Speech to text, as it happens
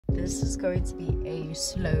this is going to be a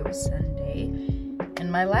slow Sunday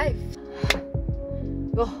in my life.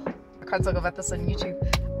 Oh, I can't talk about this on YouTube.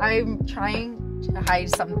 I'm trying to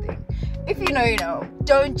hide something. If you know, you know.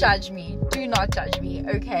 Don't judge me. Do not judge me,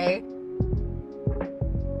 okay?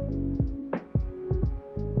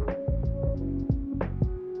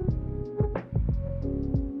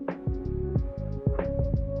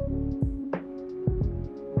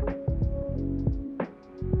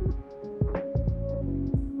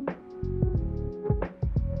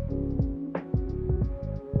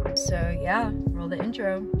 So yeah, roll the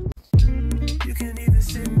intro. You can even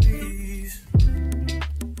sit in peace,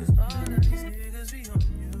 'cause all of these niggas be on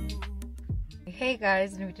you. Hey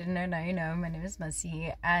guys, and if you didn't know, now you know. My name is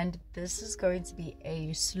Masie, and this is going to be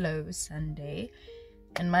a slow Sunday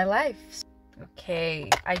in my life. Okay,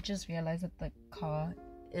 I just realized that the car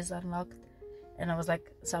is unlocked, and I was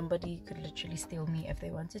like, somebody could literally steal me if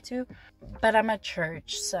they wanted to, but I'm at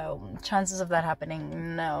church, so chances of that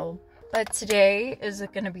happening, no. But today is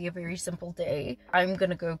going to be a very simple day. I'm going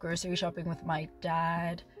to go grocery shopping with my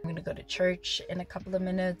dad. I'm going to go to church in a couple of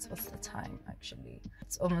minutes. What's the time, actually?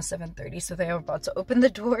 It's almost 7:30, so they are about to open the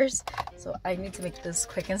doors. So I need to make this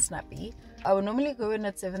quick and snappy. I would normally go in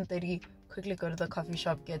at 7:30, quickly go to the coffee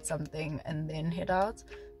shop, get something, and then head out.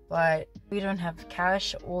 But we don't have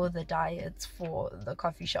cash or the diets for the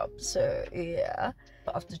coffee shop. So, yeah.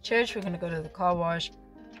 After church, we're going to go to the car wash.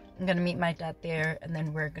 I'm gonna meet my dad there, and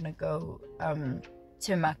then we're gonna go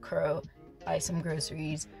to Macro, buy some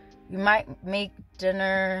groceries. We might make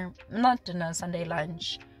dinner, not dinner, Sunday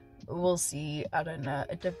lunch. We'll see. I don't know.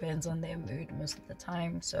 It depends on their mood most of the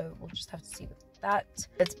time, so we'll just have to see with that.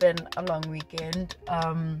 It's been a long weekend.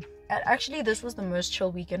 And actually, this was the most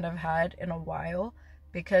chill weekend I've had in a while,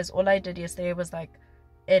 because all I did yesterday was like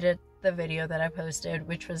edit the video that I posted,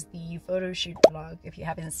 which was the photo shoot vlog. If you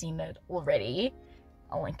haven't seen it already,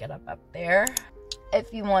 I'll link it up there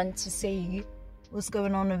if you want to see what's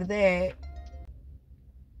going on over there.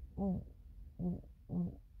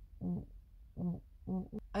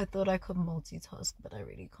 I thought I could multitask, but I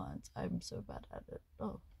really can't. I'm so bad at it.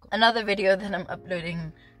 Oh God. Another video that I'm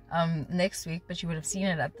uploading next week, but you would have seen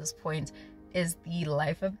it at this point, is the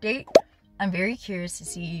life update. I'm very curious to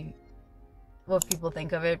see what people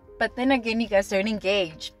think of it, but then again, you guys don't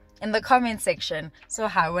engage in the comment section, so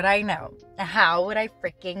how would I know? How would I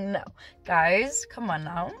freaking know? Guys, come on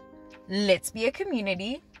now, let's be a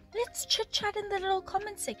community. Let's chit chat in the little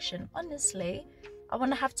comment section. Honestly, I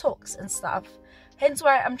want to have talks and stuff, hence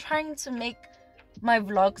why I'm trying to make my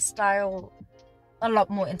vlog style a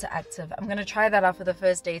lot more interactive. I'm gonna try that out for the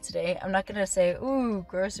first day today. I'm not gonna say, ooh,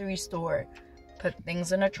 grocery store, put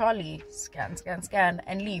things in a trolley, scan,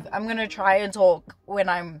 and leave. I'm gonna try and talk when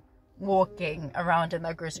I'm walking around in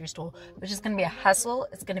that grocery store, which is gonna be a hassle.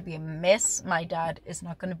 It's gonna be a mess. My dad is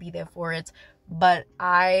not gonna be there for it, but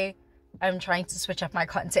I am trying to switch up my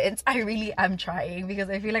content. I really am trying, because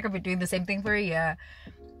I feel like I've been doing the same thing for a year.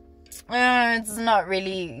 It's not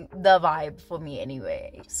really the vibe for me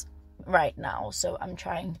anyways right now, so I'm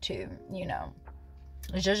trying to, you know,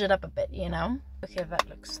 zhuzh it up a bit, you know. Okay, that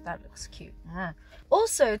looks cute.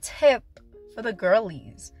 Also, tip for the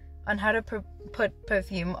girlies on how to put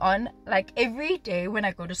perfume on. Like, every day when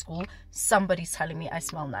I go to school, somebody's telling me I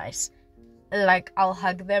smell nice. Like, I'll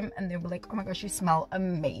hug them and they'll be like, oh my gosh, you smell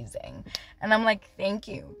amazing, and I'm like, thank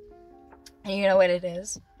you. And you know what it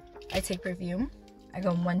is? I take perfume, I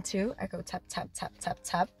go 1 2, I go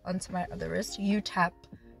tap onto my other wrist. You tap,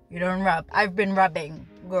 you don't rub. I've been rubbing,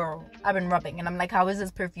 girl. I've been rubbing, and I'm like, how is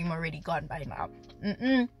this perfume already gone by now?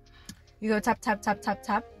 You go tap,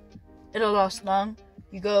 it'll last long.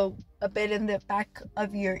 You go a bit in the back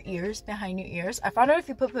of your ears, behind your ears. I found out if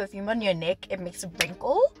you put perfume on your neck, it makes a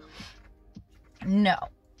wrinkle. No.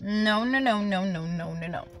 We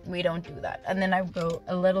don't do that. And then I go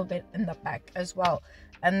a little bit in the back as well.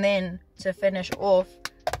 And then to finish off,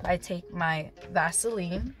 I take my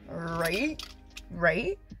Vaseline, right?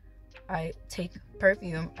 I take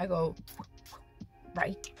perfume, I go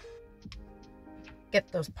right.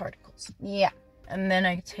 Get those particles. Yeah. And then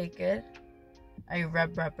I take it, I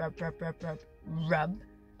rub,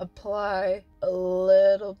 apply a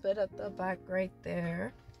little bit at the back right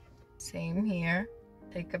there. Same here.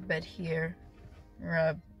 Take a bit here,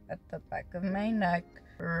 rub at the back of my neck,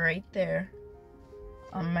 right there.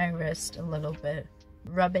 On my wrist a little bit.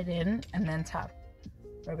 Rub it in and then tap.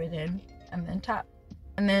 Rub it in and then tap.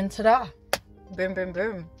 And then ta-da!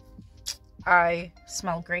 Boom. I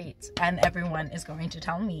smell great, and everyone is going to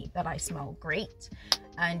tell me that I smell great.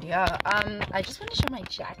 And yeah, I just want to show my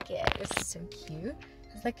jacket. It's so cute.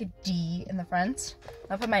 It's like a D in the front,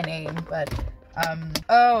 not for my name, but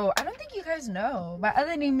Oh, I don't think you guys know. My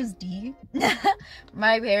other name is D.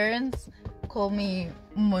 My parents call me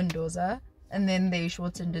Mondoza, and then they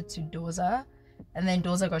shortened it to Doza, and then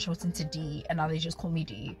Doza got shortened to D, and now they just call me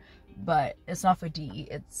D. But it's not for D,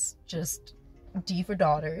 it's just D for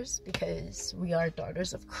daughters, because we are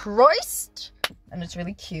daughters of Christ. And it's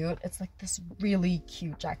really cute. It's like this really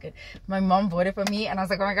cute jacket. My mom bought it for me, and I was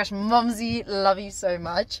like, oh my gosh, Momsy, love you so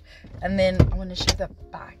much. And then I want to show the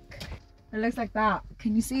back. It looks like that.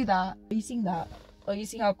 Can you see that? Are you seeing that? Are you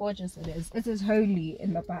seeing how gorgeous it is? It says holy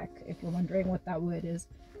in the back, if you're wondering what that word is.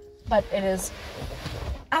 But it is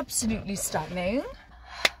absolutely stunning.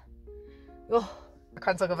 Oh, I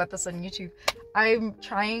can't talk about this on YouTube. I'm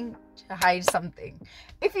trying to hide something.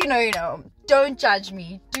 If you know, you know. Don't judge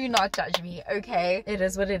me. Do not judge me, okay? It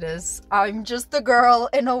is what it is. I'm just a girl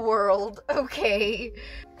in a world, okay?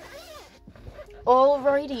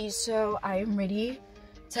 Alrighty, so I'm ready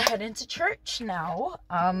to head into church now.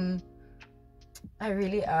 I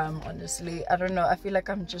really am, honestly. I don't know, I feel like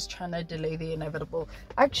I'm just trying to delay the inevitable.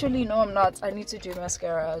 Actually, no, I'm not. I need to do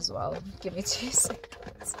mascara as well. Give me 2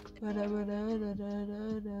 seconds.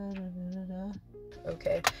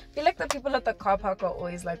 Okay, I feel like the people at the car park are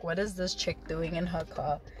always like, what is this chick doing in her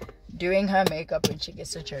car, doing her makeup when she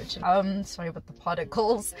gets to church? Sorry about the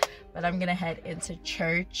particles, but I'm gonna head into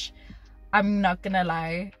church. I'm not gonna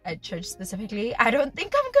lie, at church specifically, I don't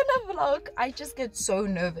think I'm gonna vlog. I just get so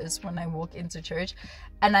nervous when I walk into church,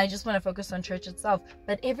 and I just want to focus on church itself.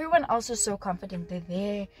 But everyone else is so confident. They're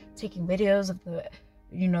there taking videos of the,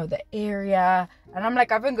 you know, the area, and I'm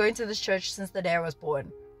like, I've been going to this church since the day I was born.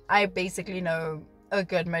 I basically know a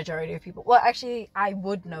good majority of people. Well, actually, I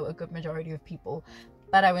would know a good majority of people,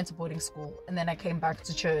 but I went to boarding school, and then I came back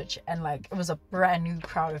to church, and like, it was a brand new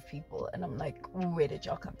crowd of people, and I'm like, where did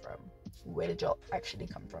y'all come from? Where did y'all actually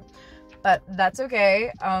come from? But that's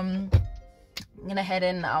okay. I'm gonna head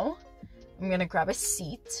in now. I'm gonna grab a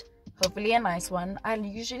seat, hopefully a nice one. I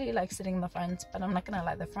usually like sitting in the front, but I'm not gonna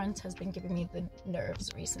lie, the front has been giving me the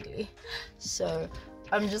nerves recently, so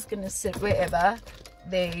I'm just gonna sit wherever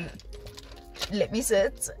they let me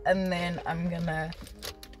sit, and then I'm gonna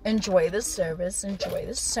enjoy the service, enjoy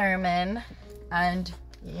the sermon, and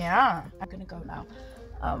yeah, I'm gonna go now.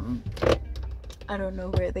 I don't know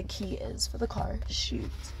where the key is for the car.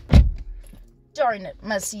 Shoot. Darn it,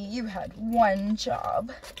 Masie, you had one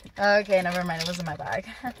job. Okay, never mind, it was in my bag.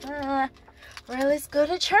 Well, let's go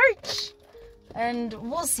to church, and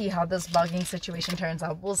we'll see how this vlogging situation turns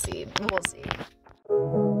out. We'll see.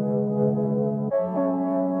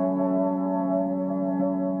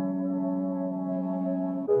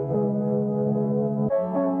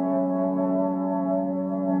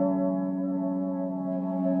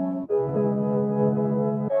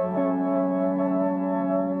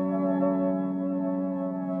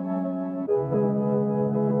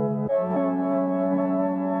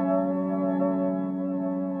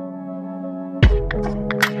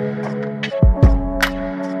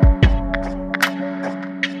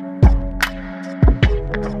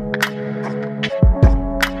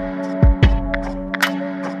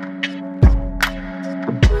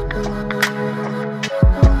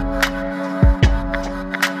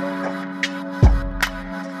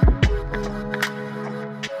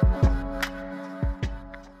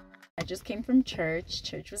 Just came from church.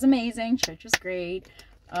 Church was amazing. Church was great.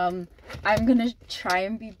 I'm gonna try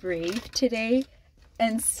and be brave today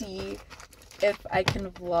and see if I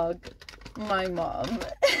can vlog my mom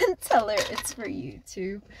and tell her it's for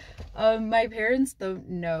YouTube. My parents don't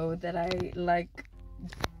know that I like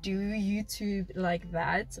do YouTube like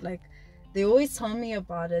that. Like, they always tell me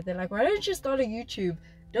about it. They're like, why don't you start a YouTube?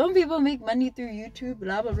 Don't people make money through YouTube?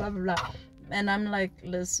 Blah blah blah blah blah. And I'm like,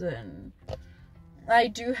 listen, I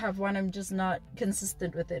do have one, I'm just not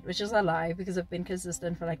consistent with it, which is a lie, because I've been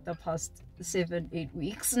consistent for like the past 7-8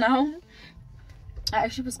 weeks now. I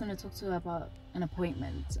actually was going to talk to her about an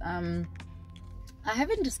appointment. I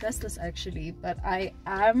haven't discussed this actually, but I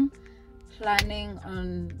am planning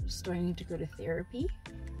on starting to go to therapy,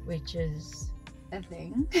 which is a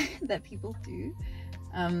thing that people do.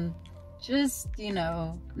 Just, you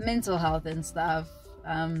know, mental health and stuff.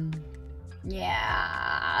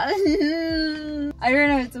 Yeah. I don't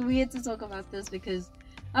know, it's weird to talk about this because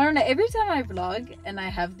I don't know, every time I vlog and I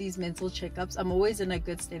have these mental checkups, I'm always in a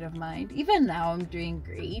good state of mind. Even now I'm doing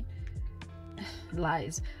great.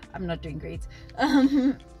 Lies, I'm not doing great.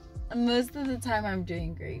 Most of the time I'm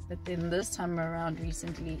doing great, but then this time around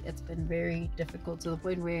recently it's been very difficult, to the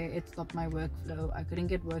point where it stopped my workflow. I couldn't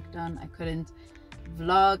get work done, I couldn't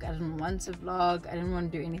vlog, I didn't want to vlog, I didn't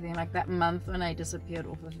want to do anything. Like that month when I disappeared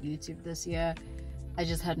off of YouTube this year, I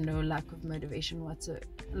just had no lack of motivation whatsoever.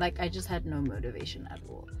 Like, I just had no motivation at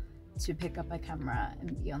all to pick up a camera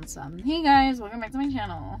and be on some, hey guys, welcome back to my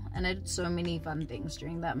channel. And I did so many fun things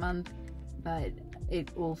during that month, but it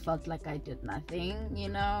all felt like I did nothing, you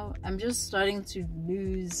know. I'm just starting to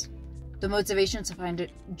lose the motivation to find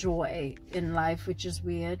joy in life, which is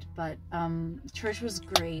weird. But church was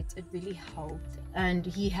great. It really helped. And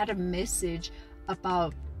he had a message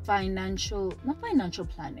about not financial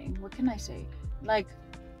planning, what can I say, like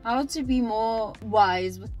how to be more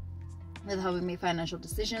wise with how we make financial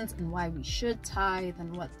decisions and why we should tithe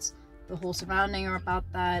and what's the whole surrounding about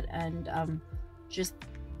that, and just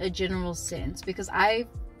a general sense, because I've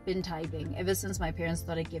been tithing ever since my parents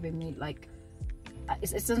started giving me, like,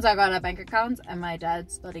 since I got a bank account and my dad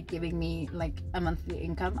started giving me like a monthly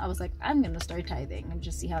income. I was like, I'm gonna start tithing and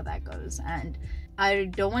just see how that goes. And I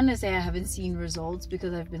don't want to say I haven't seen results,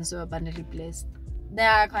 because I've been so abundantly blessed.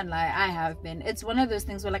 Nah, I can't lie, I have been. It's one of those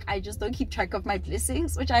things where, like, I just don't keep track of my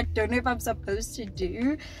blessings, which I don't know if I'm supposed to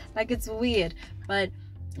do. Like, it's weird. But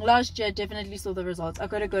last year definitely saw the results. I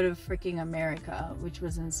got to go to freaking America, which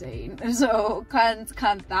was insane. So can't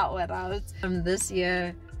count that one out. This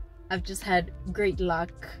year I've just had great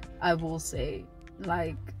luck, I will say.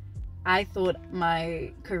 Like, I thought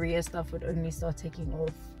my career stuff would only start taking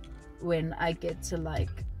off when I get to,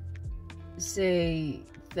 like, say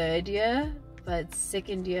 3rd year, but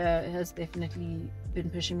 2nd year has definitely been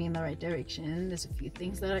pushing me in the right direction. There's a few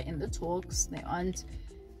things that are in the talks. They aren't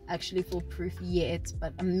actually foolproof yet,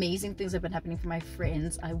 but amazing things have been happening for my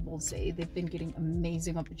friends, I will say. They've been getting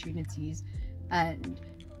amazing opportunities, and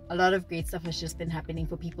a lot of great stuff has just been happening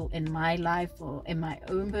for people in my life or in my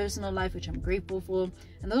own personal life, which I'm grateful for.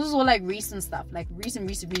 And those are all like recent stuff, like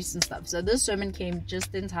recent stuff. So this sermon came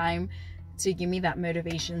just in time to give me that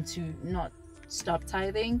motivation to not stop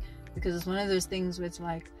tithing, because it's one of those things where it's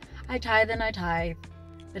like, I tithe and I tithe,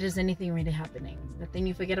 but is anything really happening? But then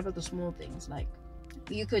you forget about the small things, like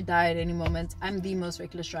you could die at any moment. I'm the most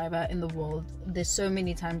reckless driver in the world. There's so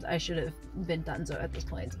many times I should have been done so at this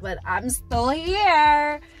point, but I'm still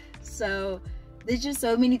here. So there's just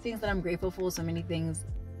so many things that I'm grateful for, so many things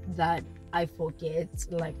that I forget,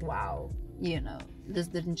 like, wow, you know, this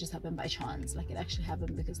didn't just happen by chance. Like, it actually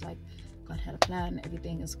happened because, like, God had a plan.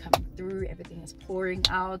 Everything is coming through, everything is pouring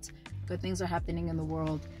out, good things are happening in the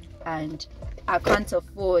world, and I can't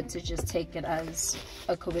afford to just take it as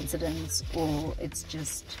a coincidence or it's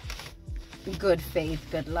just good faith,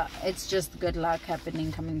 good luck. It's just good luck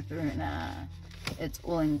happening, coming through. Nah, it's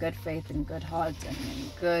all in good faith and good heart and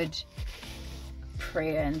in good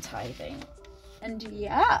prayer and tithing. And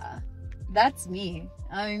yeah, that's me.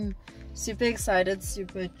 I'm super excited,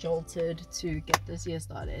 super jolted to get this year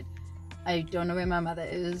started. I don't know where my mother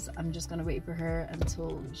is. I'm just gonna wait for her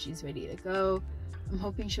until she's ready to go. I'm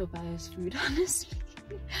hoping she'll buy us food, honestly.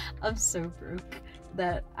 I'm so broke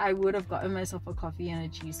that I would have gotten myself a coffee and a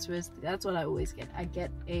cheese twist. That's what I always get. I get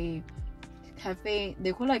a cafe,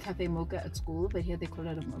 they call it a cafe mocha at school, but here they call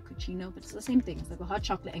it a mochaccino, but it's the same thing. It's like a hot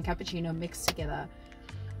chocolate and cappuccino mixed together.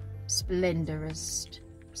 Splendorous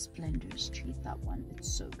treat, that one. It's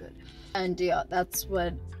so good. And yeah, that's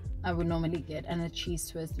what I would normally get. And a cheese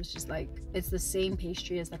twist, which is like, it's the same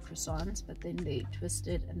pastry as the croissants, but then they twist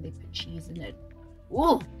it and they put cheese in it.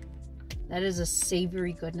 Ooh, that is a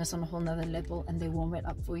savory goodness on a whole nother level, and they warm it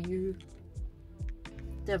up for you.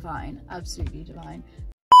 Divine, absolutely divine.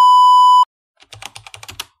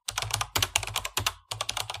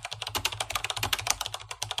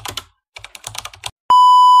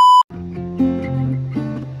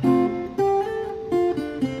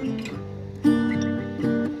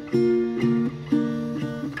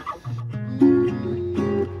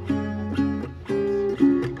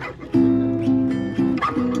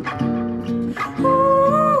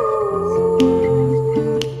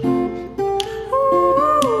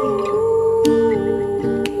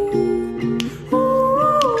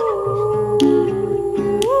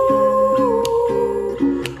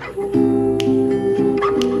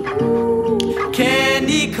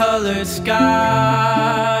 Colored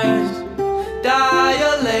skies,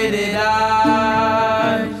 dilated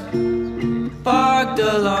eyes, parked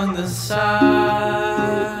along the side,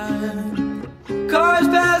 cars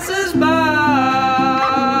pass us by,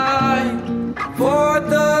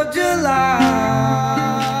 4th of July,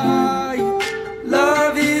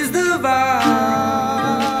 love is the vibe,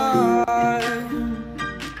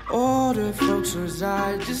 older folks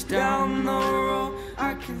reside just down the road,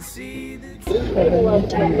 I can see the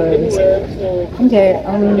Okay,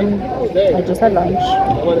 I just had lunch.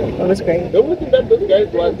 It was great.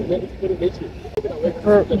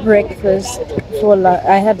 For breakfast,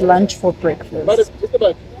 I had lunch for breakfast.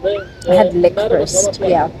 I had lick first,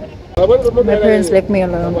 yeah. My parents left me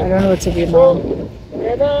alone. I don't know what to do now.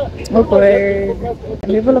 Awkward.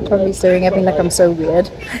 People are probably staring at me like I'm so weird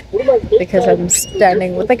because I'm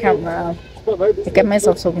standing with the camera. I get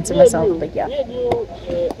myself talking to myself, but yeah.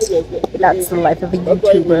 That's the life of a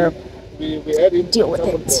YouTuber. Deal with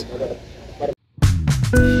it.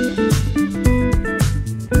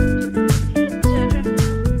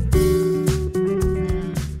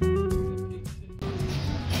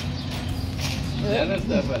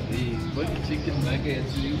 The chicken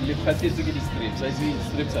nuggets, the fatty chicken strips. I see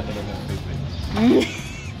strips are not my favorite.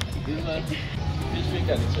 These are fish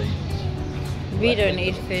fingers. We don't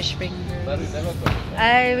eat fish fingers.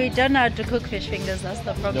 We don't know how to cook fish fingers, that's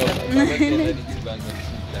the problem.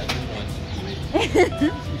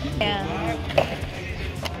 Yeah.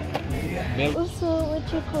 Also,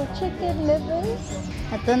 what you call chicken livers?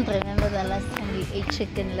 I don't remember the last time we ate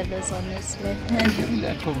chicken livers, honestly.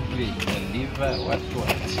 They're complete. The liver, what?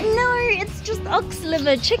 No, it's just ox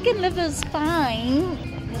liver. Chicken liver's fine.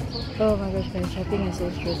 Oh my gosh, guys, shopping is so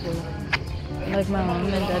stressful. Like my mom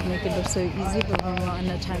and dad make it look so easy, but when we're on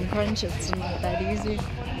a time crunch, it's not that easy.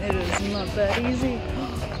 It is not that easy.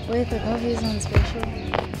 Wait, the coffee is on special.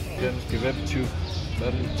 Yeah, give up two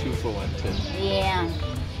for 110. Yeah,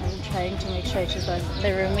 I'm trying to make sure I choose one.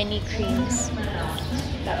 There are mini creams.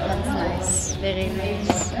 That one's nice, very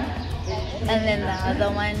nice. And then the other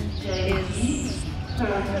one is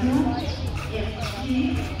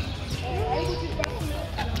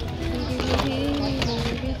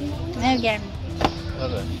okay.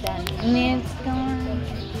 Done. Next one.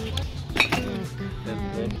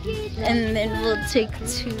 And then we'll take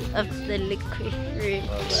 2 of the liquid fruit.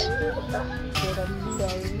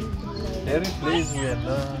 Very pleased we are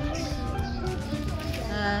not.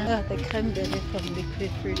 The cranberry from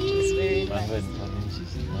liquid fruit is very nice.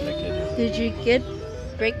 Did you get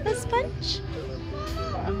breakfast punch?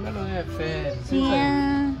 I'm gonna have fans.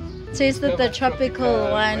 Yeah. Tasted the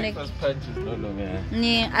tropical one. Breakfast punch is no longer.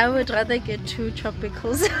 Yeah, I would rather get 2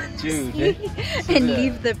 tropicals and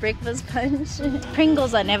leave the breakfast punch.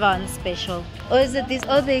 Pringles are never on special. Or is it this?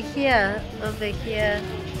 Oh, they're here. Over here.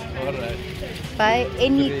 Alright. Buy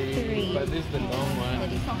any 3. But this is the long one.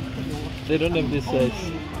 They don't have this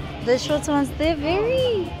size. The short ones, they're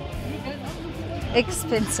very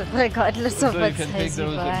expensive regardless of what size you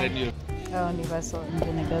buy. I only buy salt and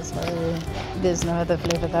vinegar, sorry. There's no other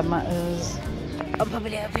flavor that matters.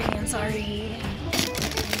 Unpopular opinion, sorry.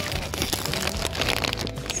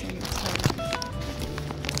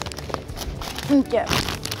 Okay.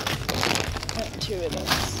 2 of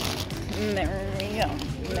those. There we go.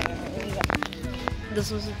 There we go.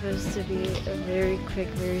 This was supposed to be a very quick,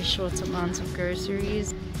 very short amount of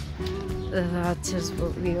groceries. That is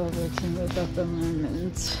what we are working with at the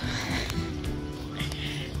moment.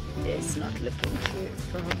 It's not looking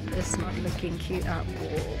cute, bro. It's not looking cute at all.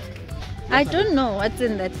 I don't know what's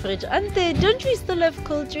in that fridge. Aren't they? Don't we still have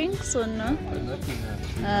cold drinks or no? Can I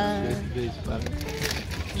just...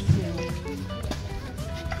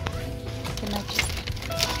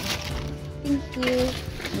 Thank you.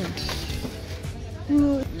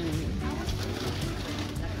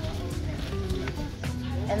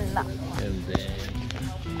 And that one. And then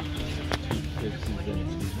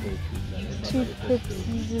 2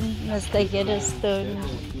 Pepsis. Must I get a stone?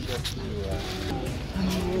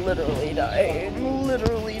 I'm literally dying.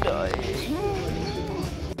 Literally dying.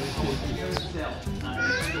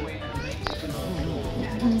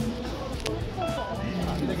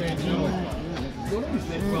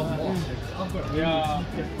 Yeah.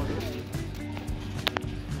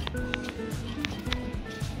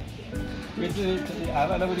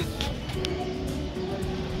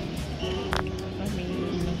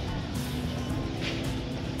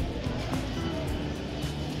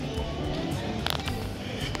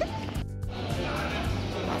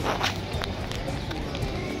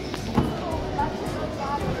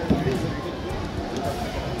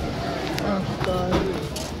 Oh god.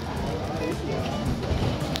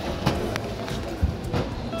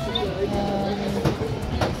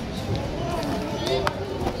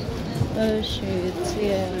 Oh shoot,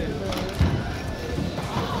 yeah.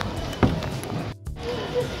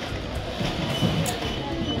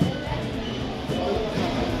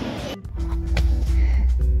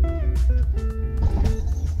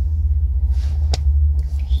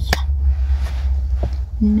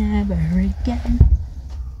 Never again.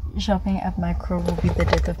 Shopping at Macro will be the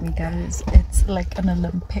death of me, guys. It's like an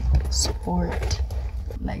Olympic sport.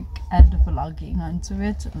 Like, add vlogging onto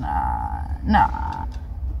it. Nah.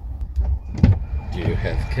 Do you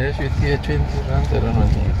have cash with you? 20 rand? I don't know.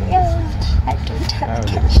 Yeah, I don't have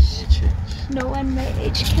cash. No one my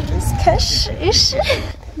age carries cash. Ish.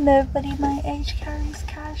 Nobody my age carries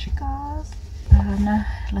cash, guys. I don't know.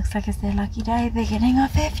 Looks like it's their lucky day, beginning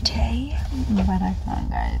of 50. But I can't,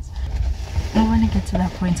 guys. I want to get to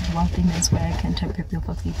that point of wealthiness where I can tip people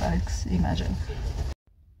 50 bucks. Imagine.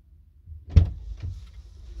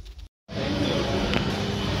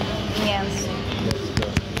 Yes. Let's go.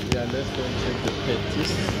 Yeah, let's go and check the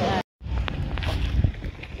Phetla.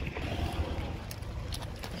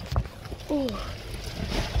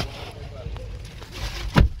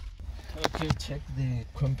 Okay, check the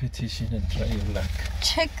competition and try your luck.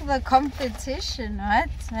 Check the competition, what?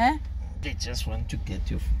 Eh? They just want to get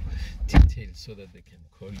your details so that they can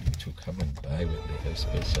call you to come and buy when they have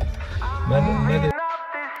special. Mother.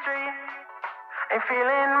 Ain't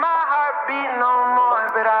feeling my heartbeat no more,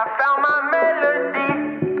 but I found my melody.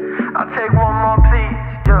 I'll take one more, please,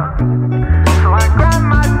 yeah. So I grab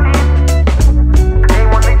my teeth. Ain't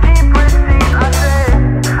wanna keep receipts. I said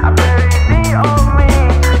I buried the old me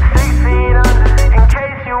 6 feet under, in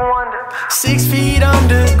case you wonder. 6 feet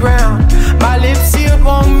underground. My lips here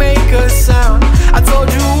won't make a sound. I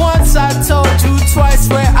told you once, I told you twice.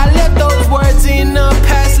 Where I left those words in a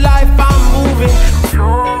past life. I'm moving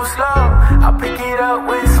too slow. I'll pick it up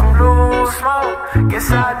with some blue smoke. Guess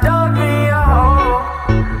I dug me a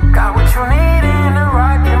hole. Got what you need in a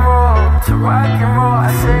rock and roll. To rock and roll,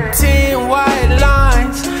 I said 10 white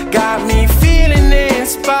lines. Got me feeling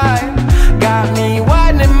inspired. Got me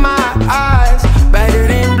widening my eyes. Better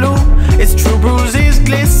than blue. It's true, bruises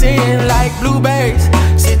glisten like blueberries.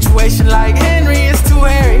 Situation like Henry is too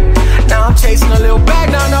hairy. Now I'm chasing a little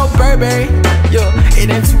bag, now no Burberry. Yeah, it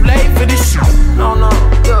ain't too